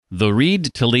The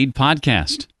Read to Lead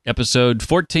Podcast, Episode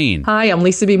 14. Hi, I'm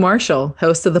Lisa B. Marshall,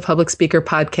 host of the Public Speaker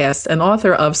Podcast and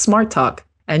author of Smart Talk.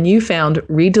 And you found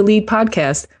Read to Lead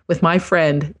Podcast with my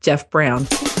friend, Jeff Brown.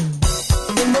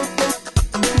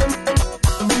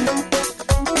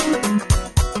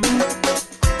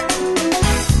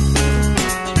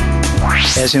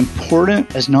 As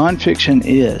important as nonfiction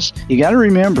is, you got to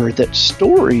remember that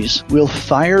stories will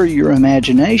fire your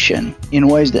imagination in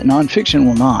ways that nonfiction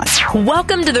will not.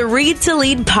 Welcome to the Read to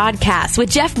Lead podcast with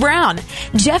Jeff Brown.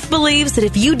 Jeff believes that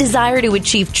if you desire to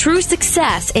achieve true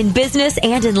success in business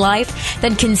and in life,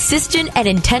 then consistent and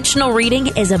intentional reading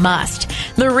is a must.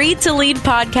 The Read to Lead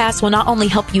podcast will not only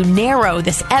help you narrow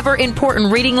this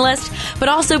ever-important reading list, but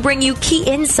also bring you key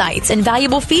insights and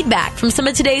valuable feedback from some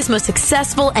of today's most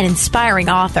successful and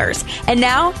inspiring authors. And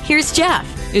now, here's Jeff.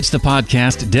 It's the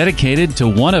podcast dedicated to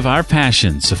one of our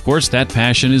passions. Of course, that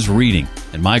passion is reading.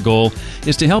 And my goal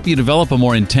is to help you develop a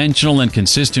more intentional and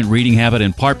consistent reading habit,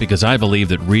 in part because I believe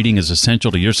that reading is essential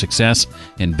to your success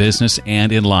in business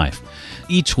and in life.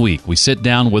 Each week, we sit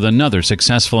down with another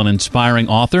successful and inspiring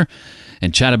author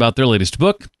and chat about their latest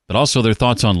book, but also their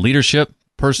thoughts on leadership,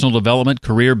 personal development,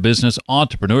 career, business,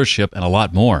 entrepreneurship, and a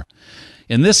lot more.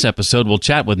 In this episode, we'll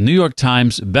chat with New York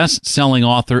Times best-selling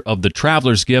author of The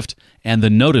Traveler's Gift and The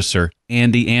Noticer,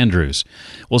 Andy Andrews.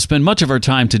 We'll spend much of our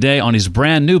time today on his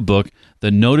brand new book, The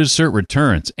Noticer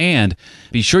Returns. And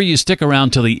be sure you stick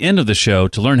around till the end of the show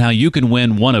to learn how you can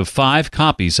win one of 5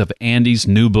 copies of Andy's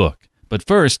new book. But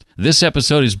first, this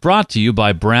episode is brought to you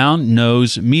by Brown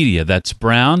Nose Media. That's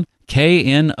Brown,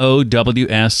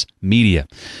 Knows Media.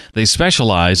 They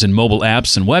specialize in mobile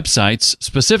apps and websites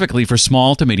specifically for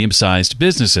small to medium-sized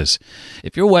businesses.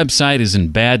 If your website is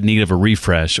in bad need of a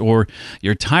refresh, or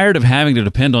you're tired of having to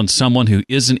depend on someone who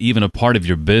isn't even a part of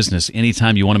your business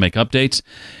anytime you want to make updates,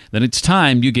 then it's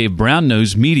time you gave Brown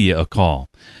Nose Media a call.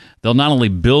 They'll not only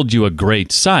build you a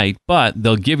great site, but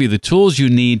they'll give you the tools you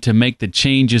need to make the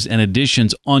changes and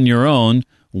additions on your own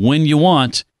when you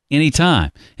want,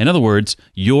 anytime. In other words,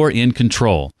 you're in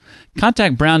control.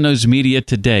 Contact Brown Nose Media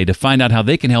today to find out how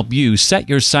they can help you set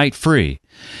your site free.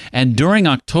 And during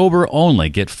October only,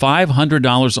 get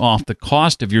 $500 off the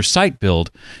cost of your site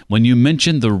build when you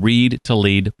mention the Read to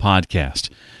Lead podcast.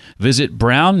 Visit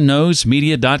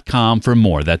brownnosemedia.com for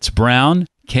more. That's Brown,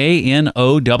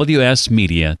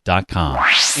 KNOWSmedia.com.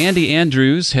 Andy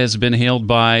Andrews has been hailed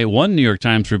by one New York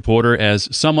Times reporter as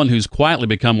someone who's quietly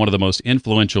become one of the most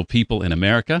influential people in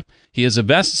America. He is a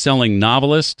best-selling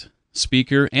novelist,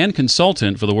 speaker, and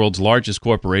consultant for the world's largest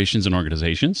corporations and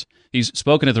organizations. He's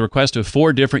spoken at the request of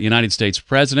 4 different United States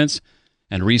presidents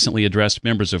and recently addressed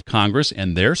members of Congress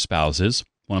and their spouses.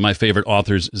 One of my favorite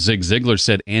authors, Zig Ziglar,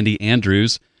 said Andy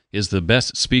Andrews is the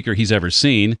best speaker he's ever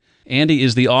seen. Andy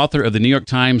is the author of the New York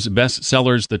Times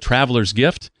bestsellers The Traveler's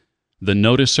Gift, The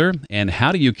Noticer, and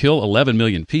How Do You Kill 11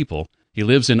 Million People. He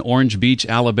lives in Orange Beach,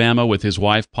 Alabama with his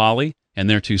wife, Polly, and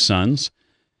their 2 sons.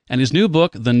 And his new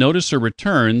book, The Noticer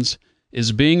Returns,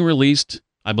 is being released,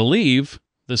 I believe,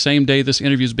 the same day this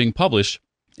interview is being published.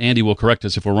 Andy will correct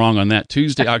us if we're wrong on that.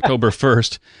 Tuesday, October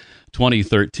 1st,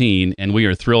 2013, and we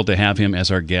are thrilled to have him as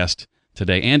our guest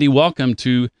today. Andy, welcome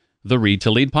to the Read to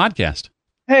Lead podcast.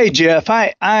 Hey, Jeff,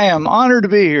 I am honored to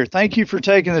be here. Thank you for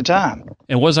taking the time.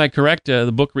 And was I correct,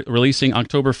 the book releasing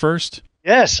October 1st?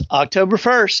 Yes, October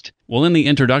 1st. Well, in the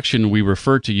introduction, we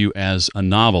refer to you as a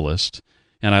novelist,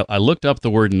 and I looked up the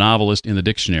word novelist in the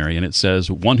dictionary, and it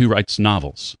says one who writes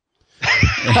novels.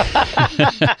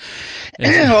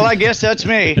 Well, I guess that's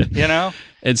me, you know.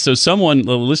 And so someone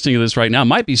listening to this right now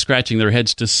might be scratching their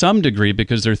heads to some degree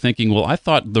because they're thinking, well, I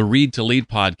thought the Read to Lead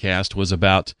podcast was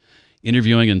about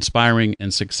interviewing inspiring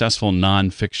and successful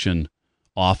nonfiction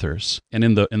authors. And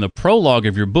in the prologue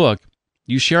of your book,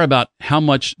 you share about how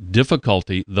much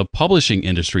difficulty the publishing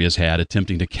industry has had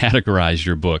attempting to categorize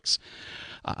your books.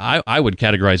 I would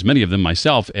categorize many of them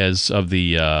myself as of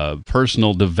the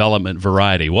personal development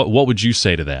variety. What would you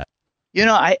say to that? You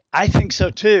know, I think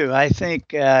so too. I think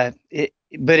but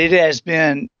it has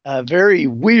been very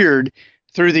weird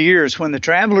through the years. When The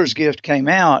Traveler's Gift came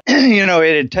out, you know,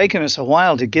 it had taken us a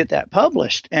while to get that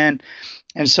published. And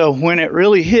so when it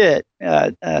really hit,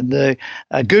 the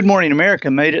Good Morning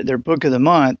America made it their book of the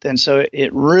month. And so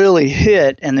it really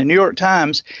hit, and the New York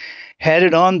Times had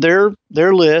it on their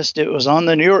list. It was on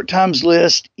the New York Times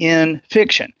list in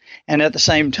fiction. And at the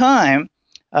same time,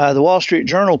 the Wall Street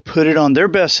Journal put it on their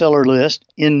bestseller list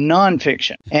in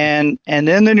nonfiction. And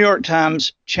then the New York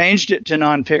Times changed it to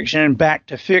nonfiction and back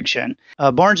to fiction.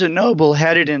 Barnes & Noble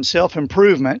had it in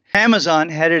self-improvement. Amazon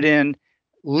had it in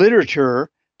literature.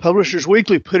 Publishers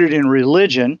Weekly put it in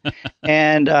religion.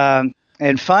 And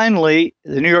And finally,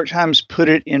 the New York Times put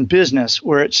it in business,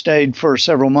 where it stayed for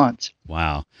several months.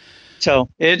 Wow. So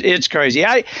it's crazy.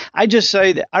 I just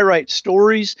say that I write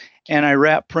stories and I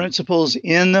wrap principles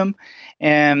in them.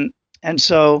 And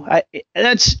so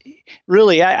that's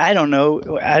really, I don't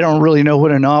know. I don't really know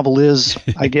what a novel is,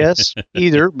 I guess,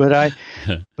 either. But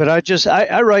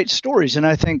I write stories, and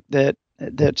I think that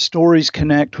stories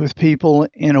connect with people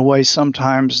in a way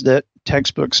sometimes that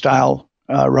textbook style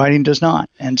writing does not.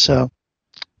 And so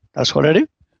that's what I do.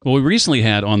 Well, we recently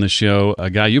had on the show a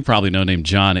guy you probably know named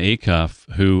John Acuff,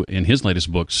 who in his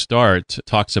latest book, Start,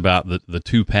 talks about the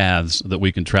two paths that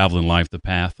we can travel in life, the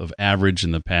path of average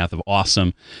and the path of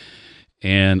awesome.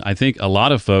 And I think a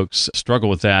lot of folks struggle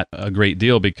with that a great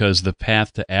deal because the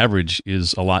path to average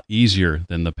is a lot easier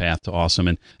than the path to awesome.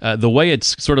 And the way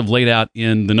it's sort of laid out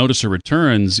in The Notice of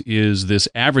Returns is this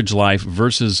average life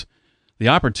versus the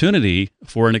opportunity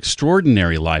for an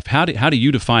extraordinary life. How do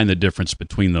you define the difference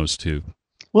between those two?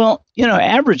 Well,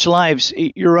 average lives,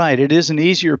 you're right, it is an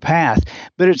easier path,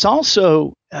 but it's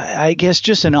also, I guess,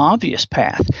 just an obvious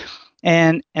path.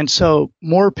 And so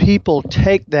more people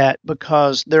take that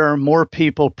because there are more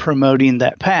people promoting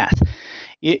that path.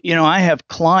 I have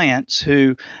clients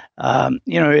who,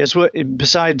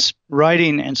 besides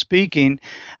writing and speaking,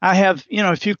 I have,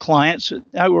 a few clients.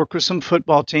 I work with some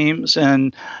football teams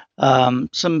and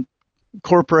some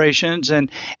corporations.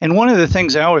 And one of the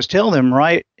things I always tell them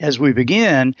right as we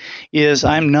begin is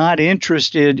I'm not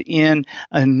interested in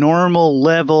a normal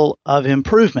level of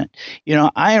improvement.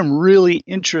 I am really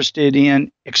interested in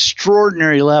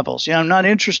extraordinary levels. I'm not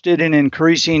interested in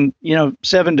increasing,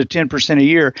 7 to 10% a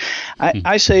year.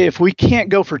 I say if we can't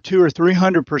go for 200 or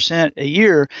 300% a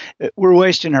year, we're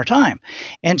wasting our time.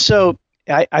 And so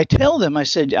I tell them, I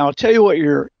said, I'll tell you what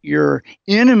your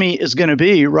enemy is going to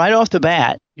be right off the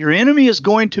bat. Your enemy is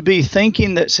going to be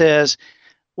thinking that says,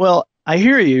 well, I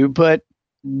hear you, but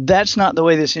that's not the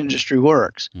way this industry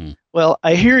works. Well,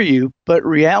 I hear you, but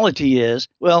reality is,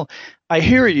 well, I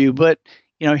hear you, but,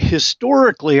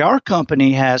 historically our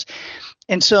company has.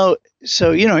 And so,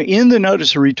 in the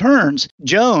Notice of Returns,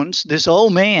 Jones, this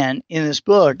old man in this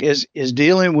book is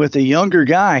dealing with a younger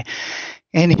guy.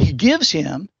 And he gives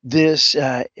him this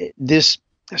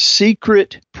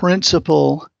secret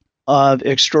principle of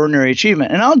extraordinary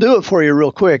achievement. And I'll do it for you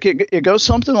real quick. It goes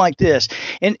something like this.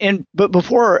 But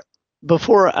before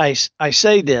I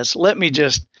say this, let me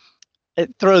just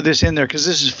throw this in there because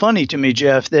this is funny to me,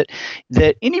 Jeff, that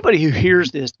anybody who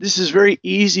hears this is very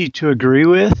easy to agree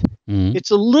with. Mm-hmm.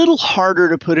 It's a little harder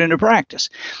to put into practice.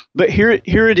 But here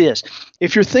it is.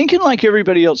 If you're thinking like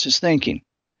everybody else is thinking,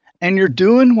 and you're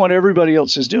doing what everybody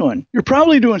else is doing, you're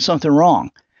probably doing something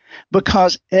wrong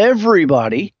because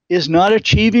everybody is not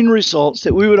achieving results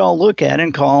that we would all look at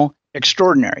and call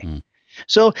extraordinary. Mm.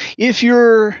 So if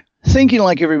you're thinking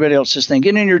like everybody else is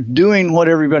thinking and you're doing what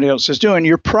everybody else is doing,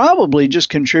 you're probably just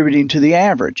contributing to the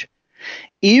average.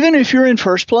 Even if you're in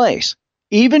first place,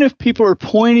 even if people are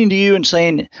pointing to you and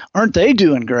saying, aren't they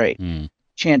doing great? Mm.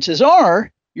 Chances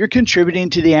are you're contributing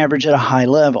to the average at a high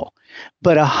level.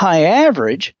 But a high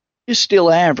average is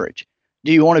still average.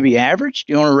 Do you want to be average?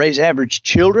 Do you want to raise average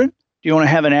children? Do you want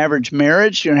to have an average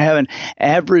marriage? Do you want to have an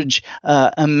average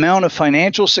amount of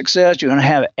financial success? Do you want to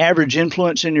have average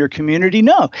influence in your community?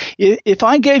 No. If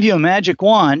I gave you a magic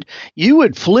wand, you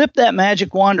would flip that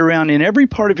magic wand around in every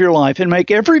part of your life and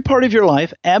make every part of your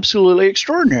life absolutely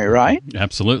extraordinary, right?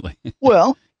 Absolutely.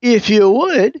 Well, if you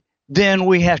would, then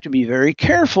we have to be very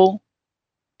careful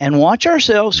and watch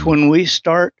ourselves when we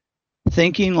start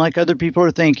thinking like other people are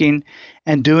thinking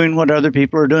and doing what other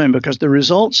people are doing, because the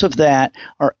results of that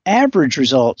are average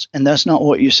results, and that's not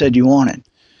what you said you wanted.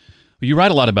 You write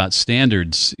a lot about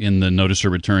standards in the Notice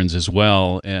of Returns as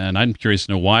well, and I'm curious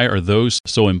to know, why are those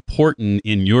so important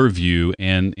in your view,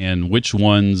 and which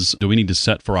ones do we need to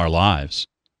set for our lives?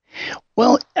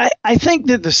 Well, I think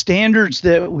that the standards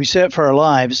that we set for our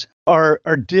lives are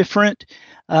different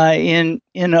in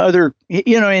other,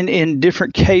 in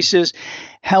different cases.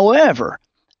 However,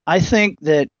 I think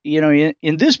that,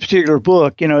 in this particular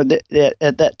book, that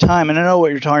at that time, and I know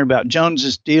what you're talking about, Jones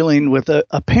is dealing with a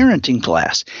parenting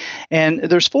class. And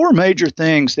there's 4 major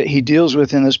things that he deals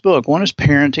with in this book. One is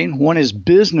parenting. One is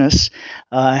business,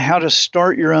 how to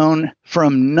start your own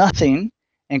from nothing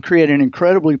and create an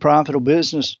incredibly profitable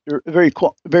business very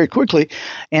quickly,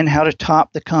 and how to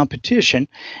top the competition.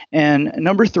 And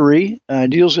number 3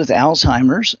 deals with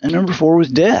Alzheimer's, and number 4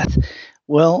 with death.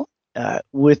 Well,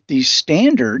 with these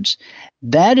standards,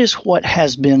 that is what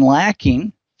has been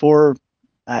lacking for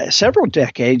several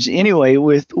decades anyway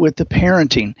with the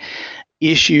parenting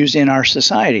issues in our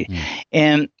society.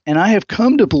 Mm. And I have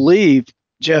come to believe,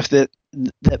 Jeff, that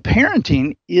that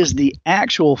parenting is the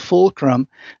actual fulcrum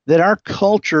that our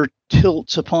culture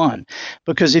tilts upon.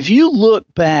 Because if you look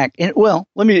back, and well,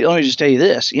 let me just tell you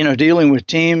this, dealing with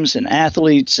teams and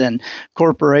athletes and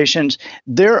corporations,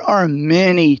 there are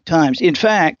many times. In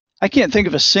fact, I can't think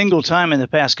of a single time in the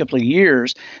past couple of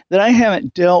years that I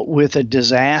haven't dealt with a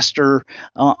disaster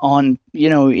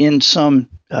in some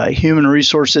human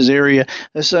resources area,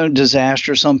 some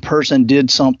disaster, some person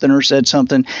did something or said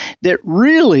something that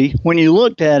really, when you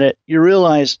looked at it, you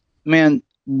realize, man,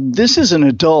 this is an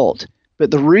adult. But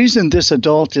the reason this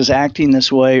adult is acting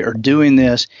this way or doing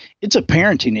this, it's a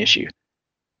parenting issue.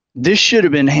 This should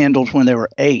have been handled when they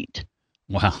were 8.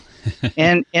 Wow.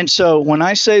 and so when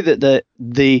I say that that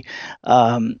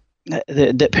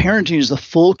parenting is the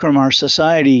fulcrum our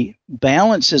society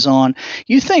balances on,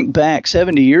 you think back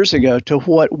 70 years ago to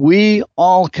what we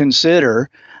all consider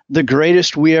the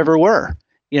greatest we ever were.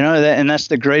 And that's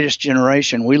the greatest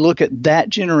generation. We look at that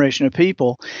generation of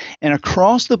people, and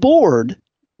across the board,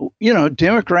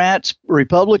 Democrats,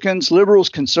 Republicans, liberals,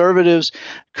 conservatives,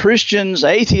 Christians,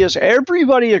 atheists,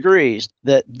 everybody agrees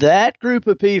that group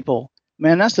of people,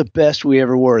 man, that's the best we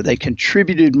ever were. They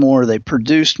contributed more, they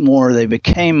produced more, they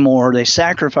became more, they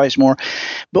sacrificed more.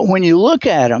 But when you look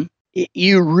at them,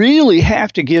 you really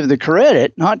have to give the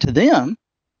credit, not to them,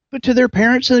 but to their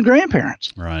parents and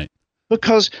grandparents. Right.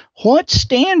 Because what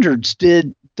standards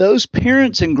did those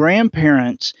parents and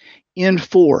grandparents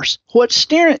enforce? What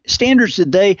standards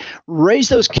did they raise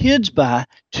those kids by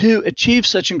to achieve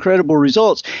such incredible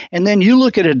results? And then you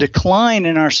look at a decline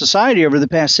in our society over the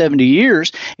past 70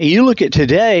 years, and you look at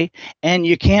today, and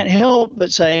you can't help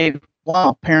but say,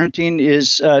 wow, parenting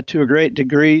is to a great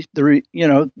degree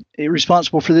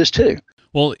responsible for this too.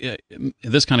 Well,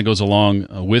 this kind of goes along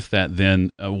with that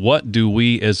then. What do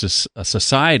we as a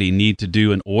society need to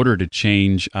do in order to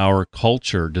change our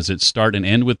culture? Does it start and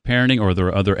end with parenting, or are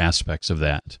there other aspects of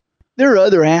that? There are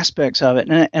other aspects of it.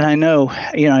 And I know,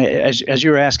 as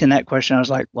you were asking that question, I was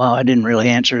like, wow, I didn't really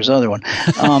answer his other one.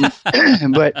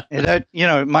 But that,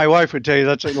 my wife would tell you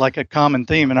that's like a common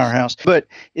theme in our house. But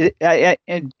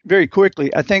and very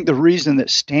quickly, I think the reason that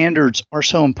standards are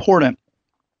so important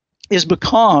is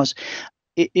because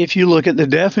if you look at the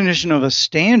definition of a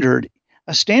standard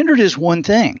is one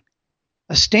thing.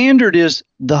 A standard is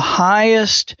the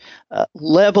highest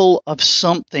level of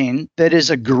something that is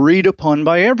agreed upon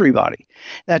by everybody.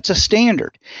 That's a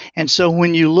standard. And so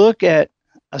when you look at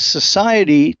a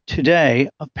society today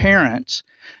of parents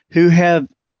who have,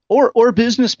 or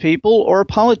business people or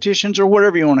politicians or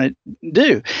whatever you want to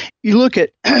do, you look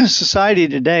at society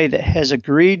today that has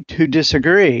agreed to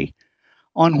disagree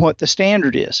on what the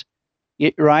standard is.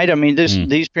 Right? I mean,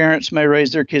 these parents may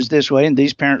raise their kids this way, and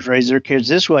these parents raise their kids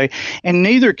this way, and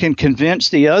neither can convince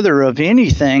the other of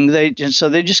anything. So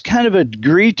they just kind of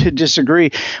agree to disagree.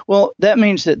 Well, that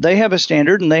means that they have a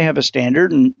standard, and they have a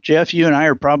standard, and Jeff, you and I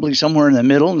are probably somewhere in the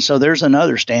middle, and so there's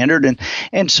another standard,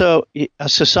 and so a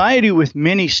society with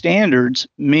many standards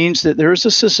means that there is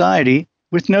a society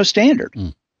with no standard,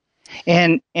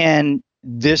 and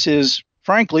this is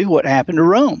frankly what happened to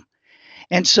Rome.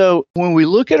 And so when we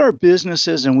look at our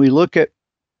businesses and we look at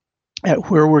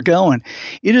where we're going,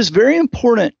 it is very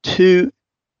important to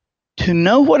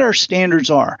know what our standards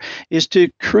are, is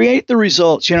to create the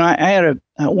results. I had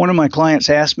one of my clients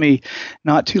asked me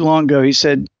not too long ago, he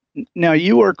said, now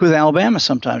you work with Alabama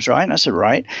sometimes, right? And I said,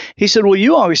 right. He said, well,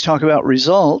 you always talk about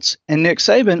results, and Nick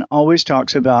Saban always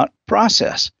talks about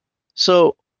process.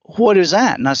 So what is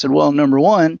that? And I said, well, number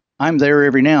one, I'm there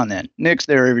every now and then. Nick's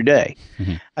there every day.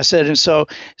 Mm-hmm. I said,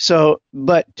 and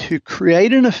but to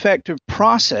create an effective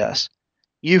process,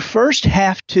 you first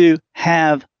have to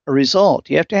have a result.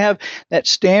 You have to have that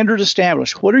standard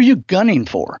established. What are you gunning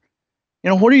for?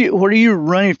 What are you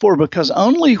running for? Because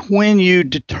only when you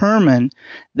determine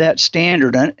that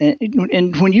standard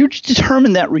and when you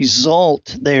determine that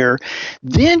result there,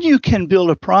 then you can build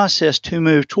a process to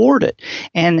move toward it.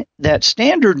 And that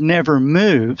standard never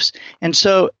moves. And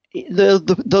so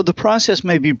the process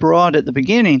may be broad at the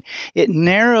beginning, it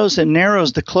narrows and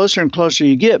narrows the closer and closer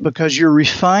you get, because you're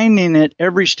refining it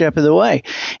every step of the way.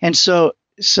 And so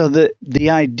the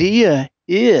idea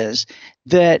is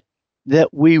that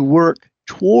we work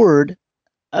toward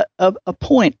a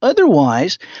point.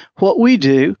 Otherwise, what we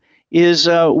do is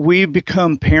we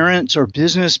become parents or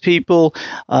business people,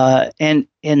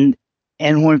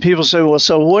 and when people say, well,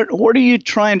 so what are you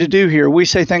trying to do here? We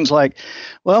say things like,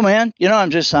 well, man, I'm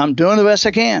doing the best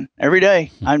I can every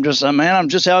day. I'm just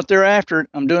out there after it.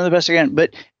 I'm doing the best I can.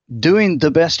 But doing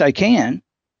the best I can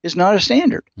is not a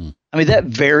standard. I mean, that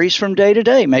varies from day to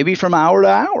day, maybe from hour to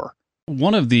hour.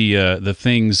 One of the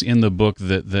things in the book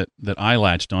that I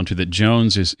latched onto that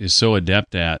Jones is so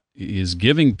adept at is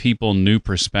giving people new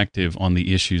perspective on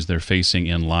the issues they're facing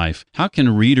in life. How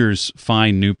can readers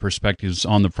find new perspectives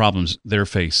on the problems they're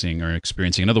facing or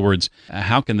experiencing? In other words,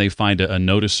 how can they find a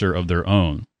noticer of their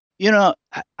own?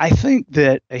 I think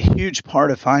that a huge part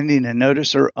of finding a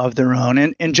noticer of their own,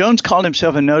 and Jones called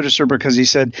himself a noticer because he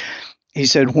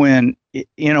said when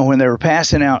they were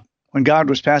passing out, when God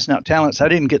was passing out talents, I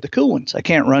didn't get the cool ones. I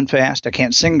can't run fast. I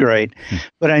can't sing great.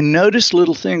 But I noticed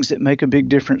little things that make a big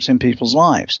difference in people's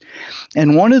lives.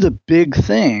 And one of the big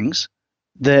things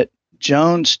that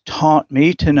Jones taught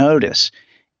me to notice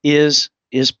is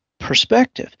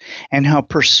perspective, and how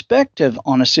perspective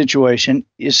on a situation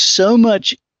is so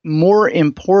much more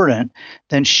important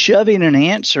than shoving an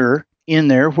answer in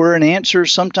there, where an answer,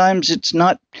 sometimes it's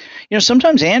not,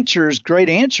 sometimes great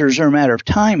answers are a matter of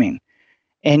timing.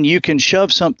 And you can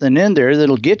shove something in there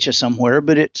that'll get you somewhere,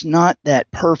 but it's not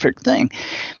that perfect thing.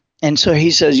 And so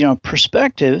he says,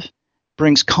 perspective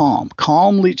brings calm.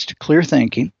 Calm leads to clear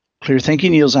thinking. Clear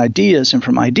thinking yields ideas, and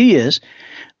from ideas,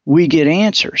 we get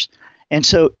answers. And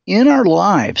so in our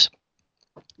lives,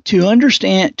 to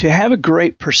have a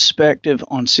great perspective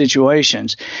on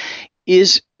situations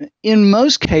is, in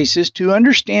most cases, to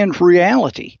understand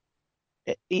reality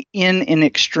in an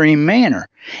extreme manner.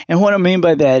 And what I mean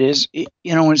by that is,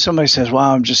 when somebody says,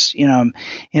 wow, I'm just, I'm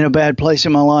in a bad place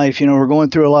in my life, we're going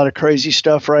through a lot of crazy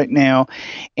stuff right now.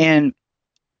 And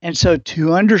so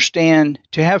to understand,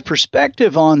 to have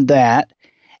perspective on that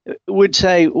would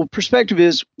say, well, perspective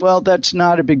is, well, that's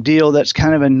not a big deal. That's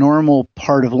kind of a normal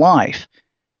part of life.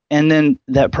 And then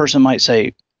that person might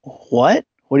say, what?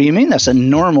 What do you mean that's a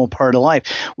normal part of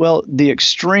life? Well, the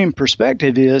extreme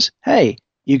perspective is, hey,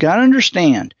 you got to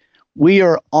understand, we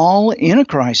are all in a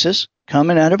crisis,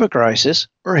 coming out of a crisis,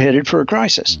 or headed for a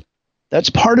crisis. That's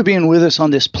part of being with us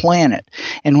on this planet.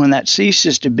 And when that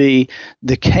ceases to be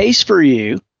the case for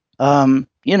you,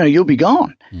 you'll be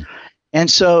gone. And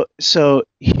so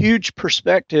huge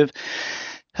perspective.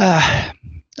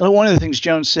 One of the things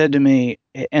Jones said to me,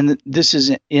 and this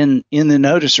is in the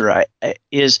noticer,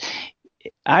 is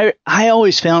I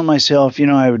always found myself,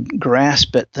 I would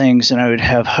grasp at things and I would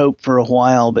have hope for a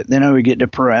while, but then I would get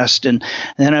depressed, and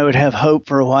then I would have hope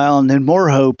for a while, and then more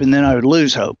hope, and then I would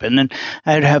lose hope, and then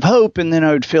I'd have hope, and then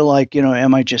I would feel like,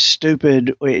 am I just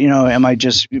stupid? Am I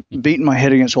just beating my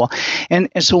head against the wall? And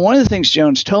so one of the things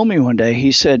Jones told me one day,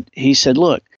 he said,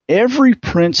 look, every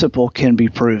principle can be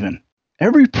proven.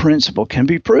 Every principle can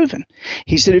be proven.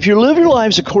 He said, if you live your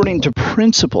lives according to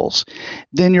principles,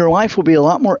 then your life will be a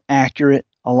lot more accurate,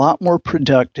 a lot more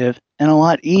productive, and a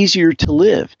lot easier to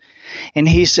live. And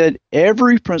he said,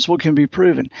 every principle can be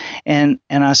proven. And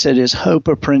I said, is hope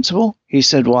a principle? He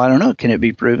said, well, I don't know. Can it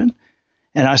be proven?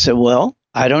 And I said, well,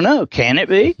 I don't know. Can it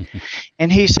be?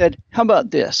 And he said, how about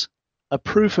this? A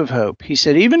proof of hope. He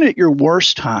said, even at your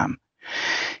worst time,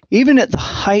 even at the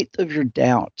height of your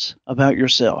doubts about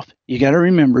yourself, you got to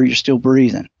remember you're still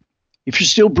breathing. If you're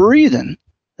still breathing,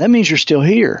 that means you're still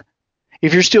here.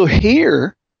 If you're still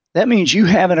here, that means you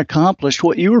haven't accomplished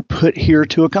what you were put here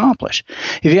to accomplish.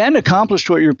 If you hadn't accomplished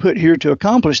what you were put here to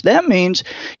accomplish, that means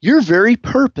your very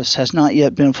purpose has not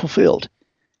yet been fulfilled.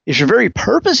 If your very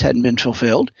purpose hadn't been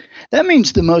fulfilled, that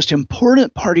means the most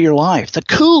important part of your life, the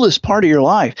coolest part of your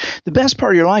life, the best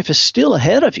part of your life is still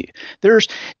ahead of you.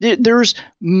 There's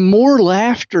more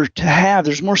laughter to have.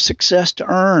 There's more success to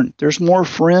earn. There's more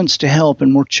friends to help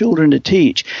and more children to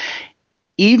teach.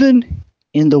 Even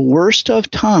in the worst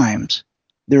of times,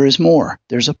 there is more.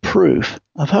 There's a proof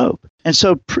of hope. And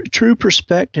so true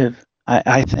perspective,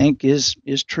 I think, is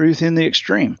truth in the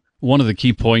extreme. One of the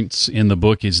key points in the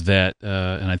book is that,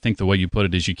 and I think the way you put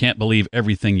it is, you can't believe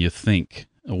everything you think.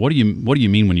 What do you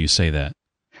mean when you say that?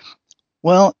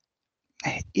 Well,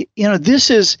 this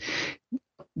is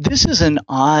an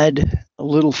odd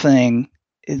little thing.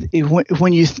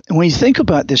 When you think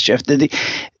about this, Jeff,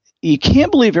 you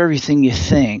can't believe everything you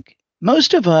think.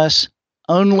 Most of us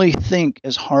only think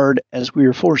as hard as we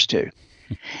are forced to,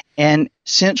 and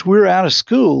since we're out of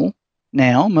school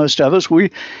now, most of us we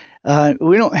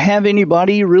don't have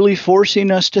anybody really forcing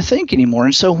us to think anymore.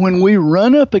 And so when we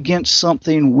run up against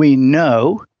something we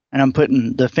know, and I'm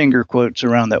putting the finger quotes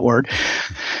around that word,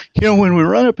 when we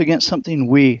run up against something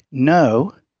we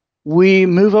know, we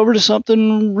move over to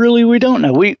something really we don't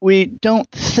know. We don't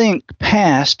think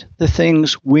past the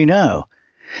things we know.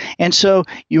 And so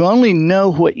you only know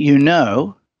what you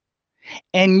know.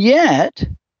 And yet,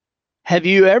 have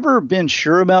you ever been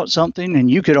sure about something and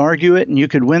you could argue it and you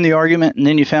could win the argument and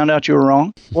then you found out you were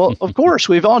wrong? Well, of course,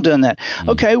 we've all done that.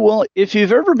 Okay, well, if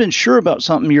you've ever been sure about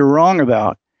something you're wrong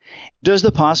about, Does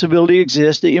the possibility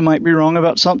exist that you might be wrong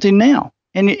about something now?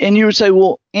 And you would say,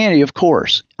 well, Andy, of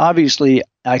course, obviously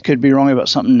I could be wrong about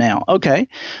something now. Okay,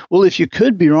 well, if you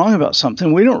could be wrong about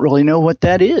something, we don't really know what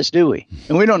that is, do we?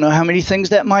 And we don't know how many things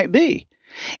that might be.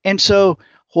 And so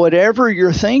whatever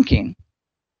you're thinking,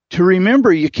 to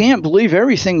remember you can't believe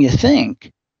everything you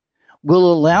think,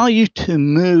 will allow you to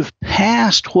move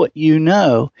past what you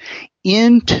know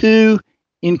into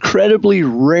incredibly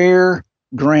rare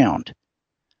ground,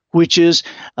 which is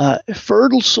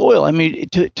fertile soil. I mean,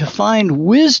 to find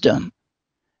wisdom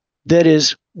that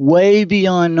is way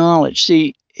beyond knowledge.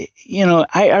 See,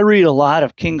 I read a lot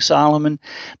of King Solomon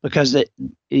because the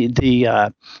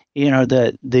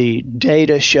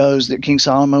data shows that King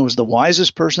Solomon was the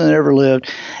wisest person that ever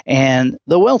lived and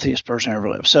the wealthiest person ever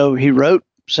lived. So he wrote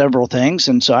several things,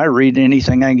 and so I read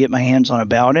anything I can get my hands on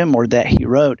about him or that he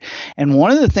wrote. And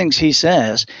one of the things he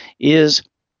says is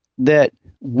that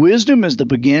wisdom is the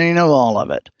beginning of all of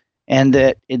it, and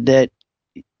that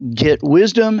get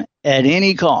wisdom at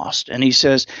any cost. And he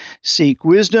says, seek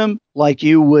wisdom like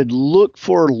you would look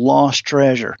for lost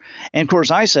treasure. And of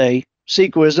course, I say,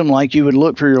 seek wisdom like you would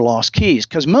look for your lost keys,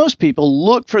 because most people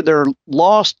look for their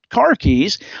lost car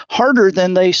keys harder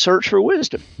than they search for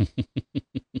wisdom.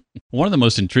 One of the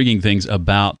most intriguing things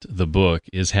about the book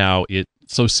is how it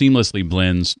so seamlessly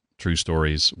blends true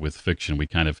stories with fiction. We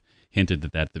kind of hinted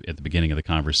at that at the beginning of the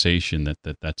conversation,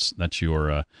 that's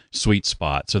your sweet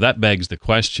spot. So that begs the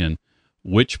question,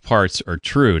 which parts are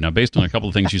true? Now, based on a couple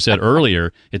of things you said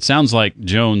earlier, it sounds like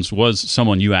Jones was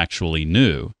someone you actually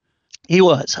knew. He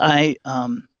was.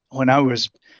 When I was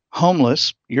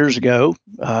homeless years ago,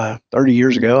 30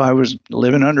 years ago, I was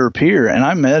living under a pier, and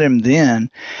I met him then.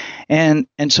 And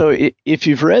so if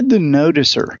you've read The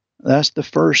Noticer, that's that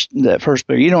first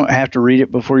book. You don't have to read it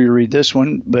before you read this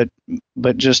one, but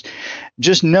just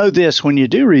know this: when you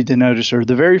do read The Noticer,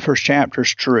 the very first chapter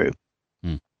is true.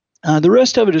 The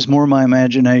rest of it is more my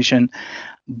imagination,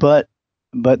 but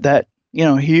that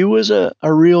he was a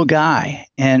real guy,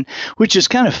 and which is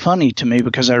kind of funny to me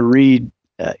because I read.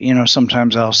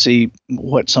 Sometimes I'll see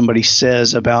what somebody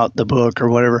says about the book or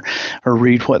whatever, or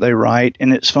read what they write.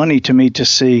 And it's funny to me to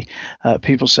see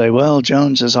people say, well,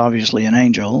 Jones is obviously an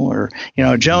angel, or,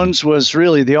 Jones was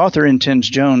really, the author intends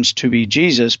Jones to be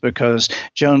Jesus because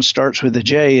Jones starts with a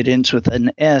J, it ends with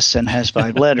an S and has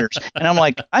 5 letters. And I'm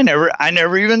like, I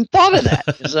never even thought of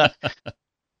that.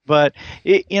 But,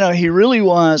 he really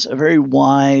was a very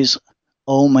wise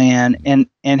old man,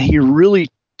 and he really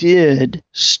did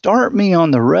start me on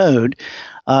the road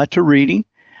to reading.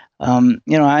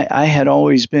 I had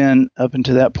always been, up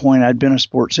until that point, I'd been a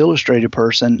Sports Illustrated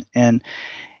person, and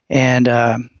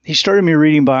he started me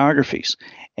reading biographies,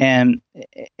 and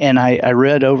I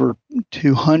read over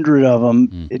 200 of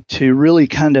them to really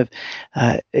kind of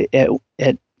at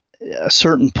a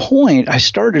certain point, I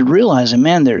started realizing,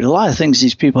 man, there's a lot of things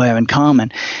these people have in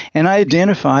common, and I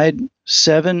identified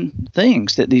 7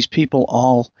 things that these people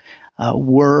all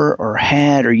were or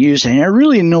had or used, and I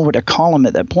really didn't know what to call them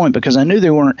at that point because I knew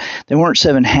they weren't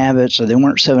 7 habits, or they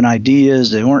weren't 7 ideas,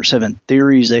 they weren't 7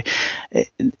 theories. And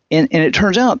it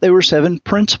turns out they were 7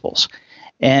 principles,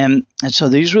 and so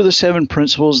these were the 7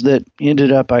 principles that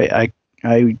ended up. I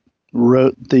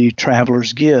wrote The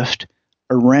Traveler's Gift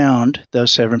around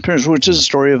those 7 principles, which is a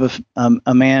story of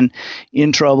a man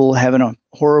in trouble, having a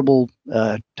horrible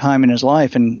time in his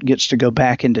life, and gets to go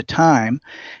back into time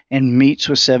and meets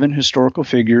with 7 historical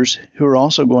figures who are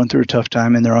also going through a tough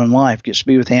time in their own life. Gets to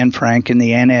be with Anne Frank in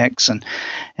the Annex,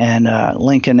 and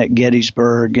Lincoln at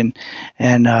Gettysburg,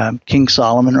 and King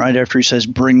Solomon right after he says,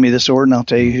 "Bring me the sword, and I'll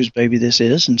tell you whose baby this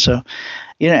is." And so,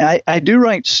 I do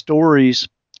write stories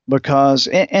because,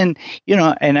 and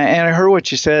I heard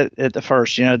what you said at the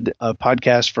first, a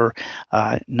podcast for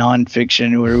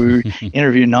nonfiction, where we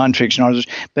interview nonfiction authors.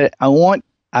 But I want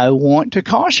to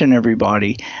caution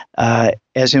everybody,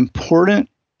 as important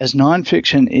as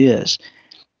nonfiction is,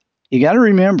 you got to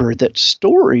remember that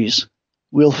stories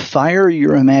will fire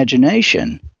your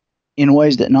imagination in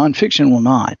ways that nonfiction will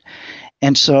not.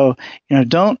 And so,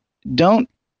 don't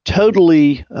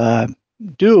totally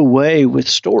do away with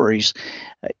stories.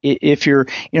 If you're,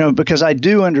 because I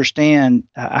do understand,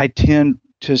 I tend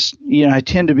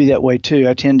to be that way too.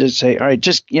 I tend to say, all right,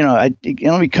 just, let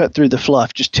me cut through the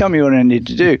fluff. Just tell me what I need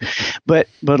to do. But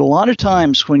a lot of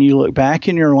times when you look back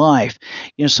in your life,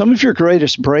 some of your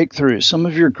greatest breakthroughs, some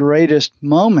of your greatest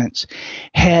moments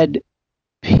had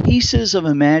pieces of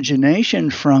imagination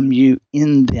from you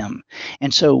in them.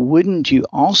 And so wouldn't you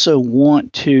also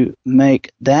want to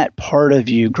make that part of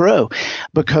you grow?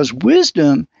 Because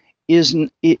wisdom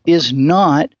is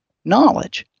not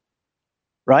knowledge.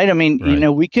 right? I mean, Right.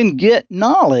 we can get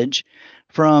knowledge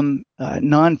from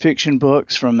nonfiction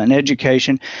books, from an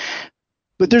education,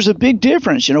 but there's a big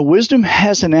difference. Wisdom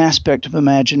has an aspect of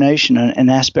imagination, an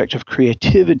aspect of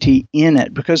creativity in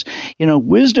it, because,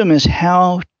 wisdom is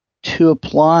how to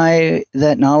apply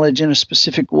that knowledge in a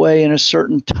specific way in a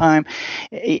certain time.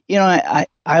 I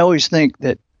always think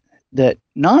that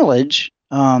knowledge,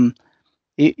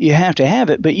 you have to have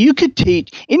it, but you could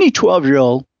teach any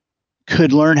 12-year-old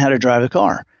could learn how to drive a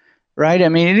car, right? I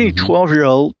mean, any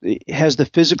 12-year-old has the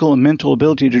physical and mental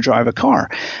ability to drive a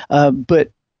car, but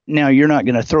now you're not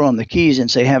going to throw them the keys and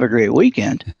say, have a great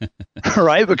weekend,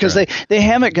 right? Because they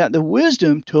haven't got the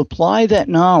wisdom to apply that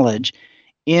knowledge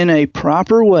in a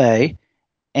proper way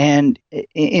and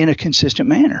in a consistent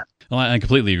manner. Well, I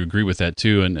completely agree with that,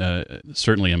 too, and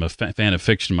certainly I'm a fan of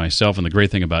fiction myself, and the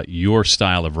great thing about your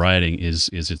style of writing is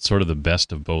it's sort of the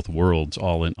best of both worlds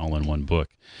all in one book.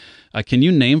 Can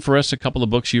you name for us a couple of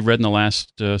books you've read in the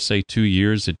last, say, 2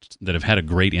 years that have had a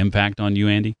great impact on you,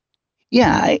 Andy?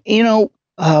 Yeah,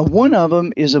 one of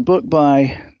them is a book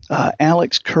by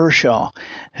Alex Kershaw,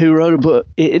 who wrote a book.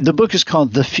 The book is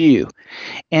called The Few,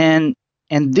 and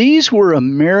these were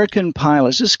American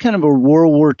pilots. This is kind of a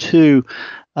World War II.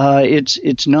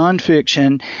 It's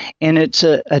nonfiction, and it's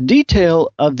a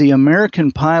detail of the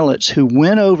American pilots who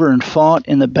went over and fought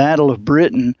in the Battle of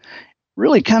Britain.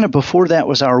 Really, kind of before that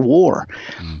was our war,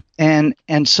 and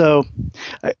so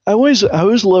I always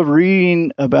love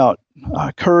reading about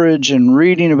courage and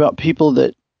reading about people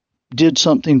that did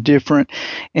something different,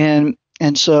 and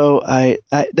so I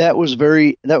that was a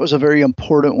very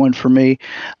important one for me.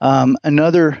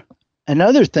 Another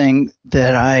thing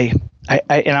that I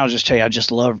and I'll just tell you, I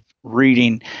just love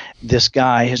reading this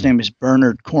guy. His name is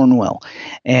Bernard Cornwell,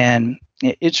 and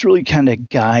it's really kind of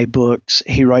guy books.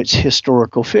 He writes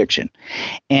historical fiction,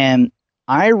 and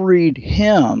I read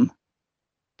him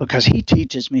because he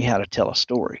teaches me how to tell a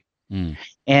story.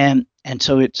 And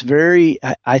so it's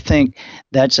I think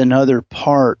that's another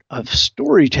part of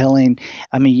storytelling.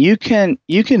 I mean, you can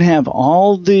have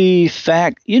all the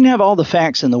facts in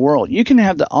the world. You can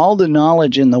have all the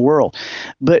knowledge in the world.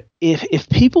 But if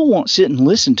people won't sit and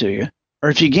listen to you, or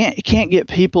if you can't get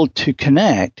people to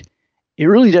connect, it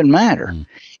really doesn't matter.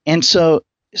 And so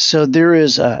there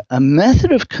is a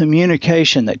method of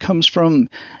communication that comes from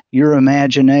your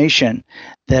imagination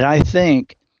that I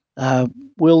think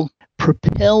will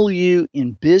propel you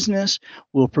in business,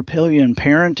 will propel you in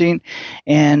parenting,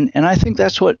 and I think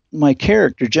that's what my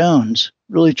character Jones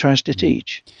really tries to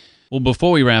teach. Well,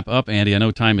 before we wrap up, Andy, I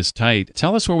know time is tight.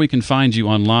 Tell us where we can find you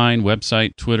online,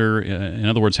 website, Twitter. In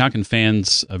other words, how can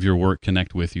fans of your work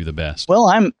connect with you the best? Well,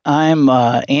 I'm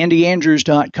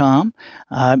andyandrews.com.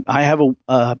 I have a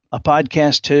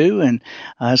podcast too, and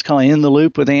it's called In the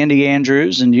Loop with Andy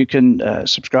Andrews, and you can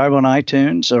subscribe on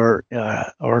iTunes or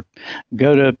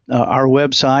go to our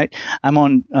website. I'm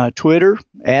on Twitter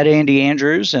at Andy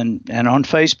Andrews, and on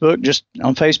Facebook. Just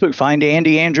on Facebook, find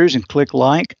Andy Andrews and click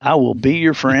like. I will be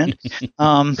your friend.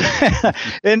 And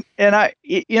I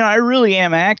really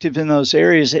am active in those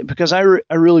areas because I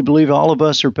really believe all of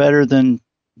us are better than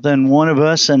one of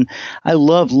us, and I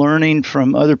love learning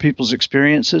from other people's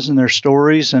experiences and their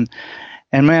stories, and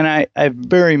man, I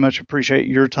very much appreciate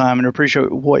your time and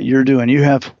appreciate what you're doing.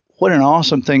 What an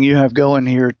awesome thing you have going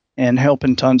here and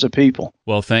helping tons of people.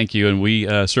 Well, thank you, and we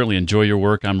certainly enjoy your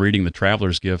work. I'm reading The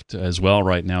Traveler's Gift as well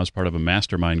right now as part of a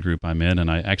mastermind group I'm in,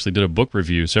 and I actually did a book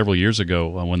review several years ago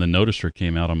when The Noticer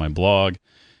came out on my blog,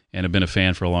 and have been a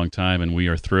fan for a long time, and we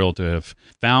are thrilled to have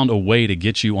found a way to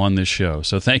get you on this show.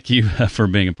 So thank you for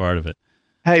being a part of it.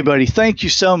 Hey, buddy, thank you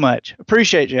so much.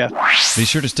 Appreciate you. Be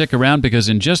sure to stick around because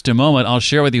in just a moment, I'll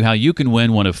share with you how you can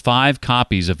win one of 5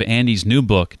 copies of Andy's new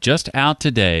book just out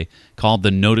today called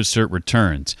The Noticer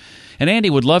Returns. And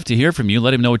Andy would love to hear from you.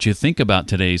 Let him know what you think about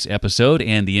today's episode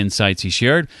and the insights he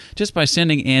shared just by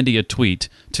sending Andy a tweet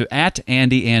to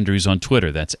 @AndyAndrews on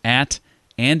Twitter. That's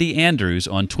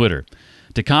 @AndyAndrews on Twitter.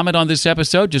 To comment on this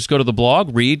episode, just go to the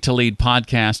blog,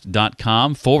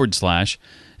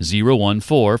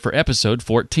 readtoleadpodcast.com/014 for episode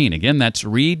 14. Again, that's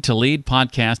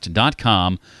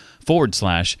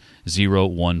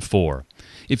readtoleadpodcast.com/014.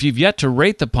 If you've yet to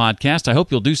rate the podcast, I hope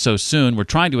you'll do so soon. We're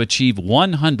trying to achieve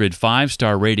 100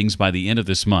 5-star ratings by the end of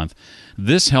this month.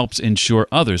 This helps ensure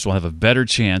others will have a better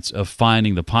chance of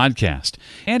finding the podcast.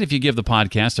 And if you give the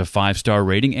podcast a 5-star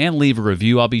rating and leave a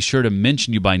review, I'll be sure to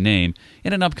mention you by name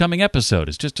in an upcoming episode.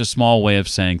 It's just a small way of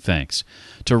saying thanks.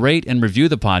 To rate and review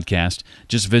the podcast,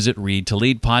 just visit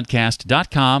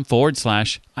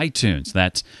readtoleadpodcast.com/iTunes.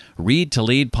 That's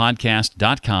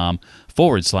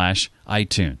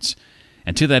readtoleadpodcast.com/iTunes.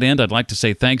 And to that end, I'd like to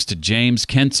say thanks to James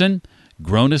Kenson,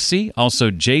 Gronacy,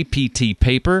 also JPT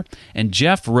Paper, and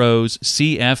Jeff Rose,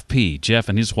 CFP. Jeff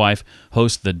and his wife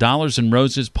host the Dollars and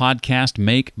Roses podcast,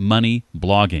 Make Money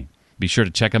Blogging. Be sure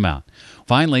to check them out.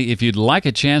 Finally, if you'd like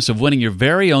a chance of winning your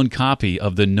very own copy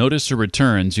of the Notice of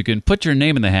Returns, you can put your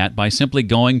name in the hat by simply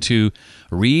going to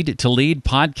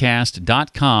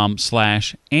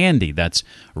readtoleadpodcast.com/Andy. That's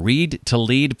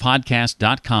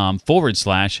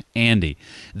readtoleadpodcast.com/Andy.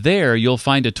 There, you'll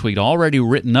find a tweet already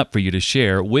written up for you to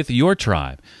share with your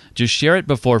tribe. Just share it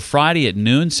before Friday at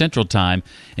noon Central Time,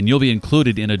 and you'll be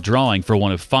included in a drawing for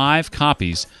one of 5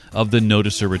 copies of the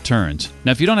Notice of Returns.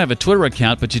 Now, if you don't have a Twitter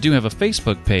account, but you do have a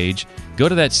Facebook page, go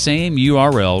to that same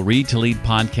URL,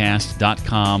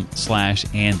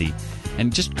 readtoleadpodcast.com/Andy,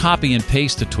 and just copy and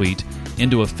paste the tweet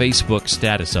into a Facebook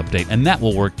status update, and that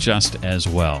will work just as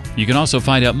well. You can also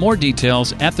find out more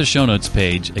details at the show notes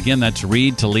page. Again, that's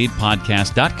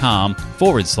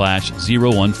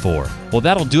readtoleadpodcast.com/014. Well,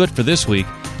 that'll do it for this week.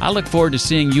 I look forward to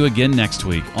seeing you again next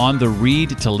week on the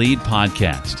Read to Lead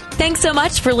podcast. Thanks so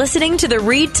much for listening to the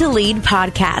Read to Lead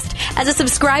podcast. As a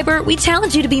subscriber, we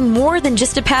challenge you to be more than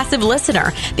just a passive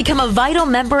listener. Become a vital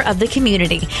member of the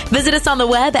community. Visit us on the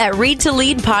web at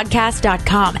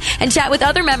readtoleadpodcast.com and chat with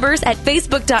other members at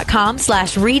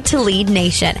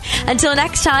facebook.com/readtoleadnation. Until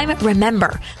next time,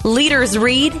 remember, leaders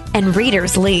read and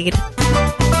readers lead.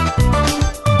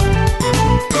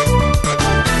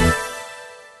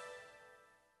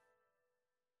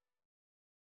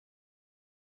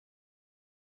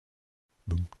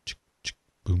 Boom, chick, chick,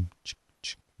 boom, chick,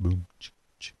 chick, boom, chick,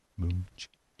 chick, boom, chick.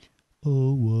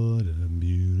 Oh, what a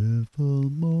beautiful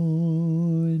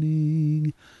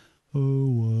morning. Oh,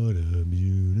 what a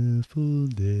beautiful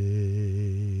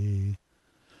day.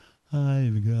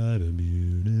 I've got a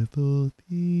beautiful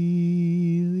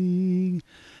feeling.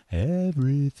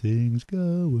 Everything's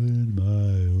going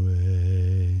my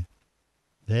way.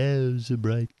 There's a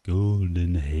bright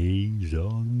golden haze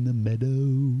on the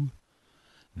meadow.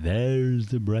 There's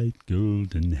the bright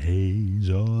golden haze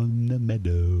on the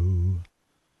meadow.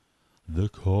 The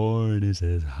corn is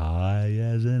as high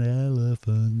as an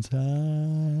elephant's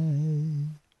eye,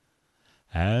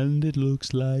 and it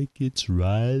looks like it's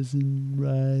rising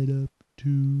right up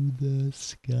to the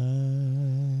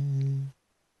sky.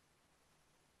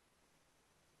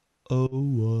 Oh,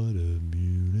 what a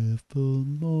beautiful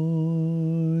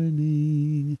morning.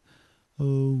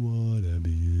 Oh, what a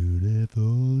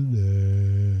beautiful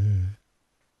day.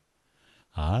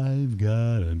 I've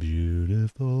got a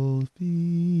beautiful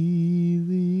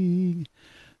feeling.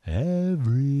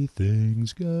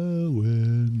 Everything's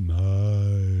going my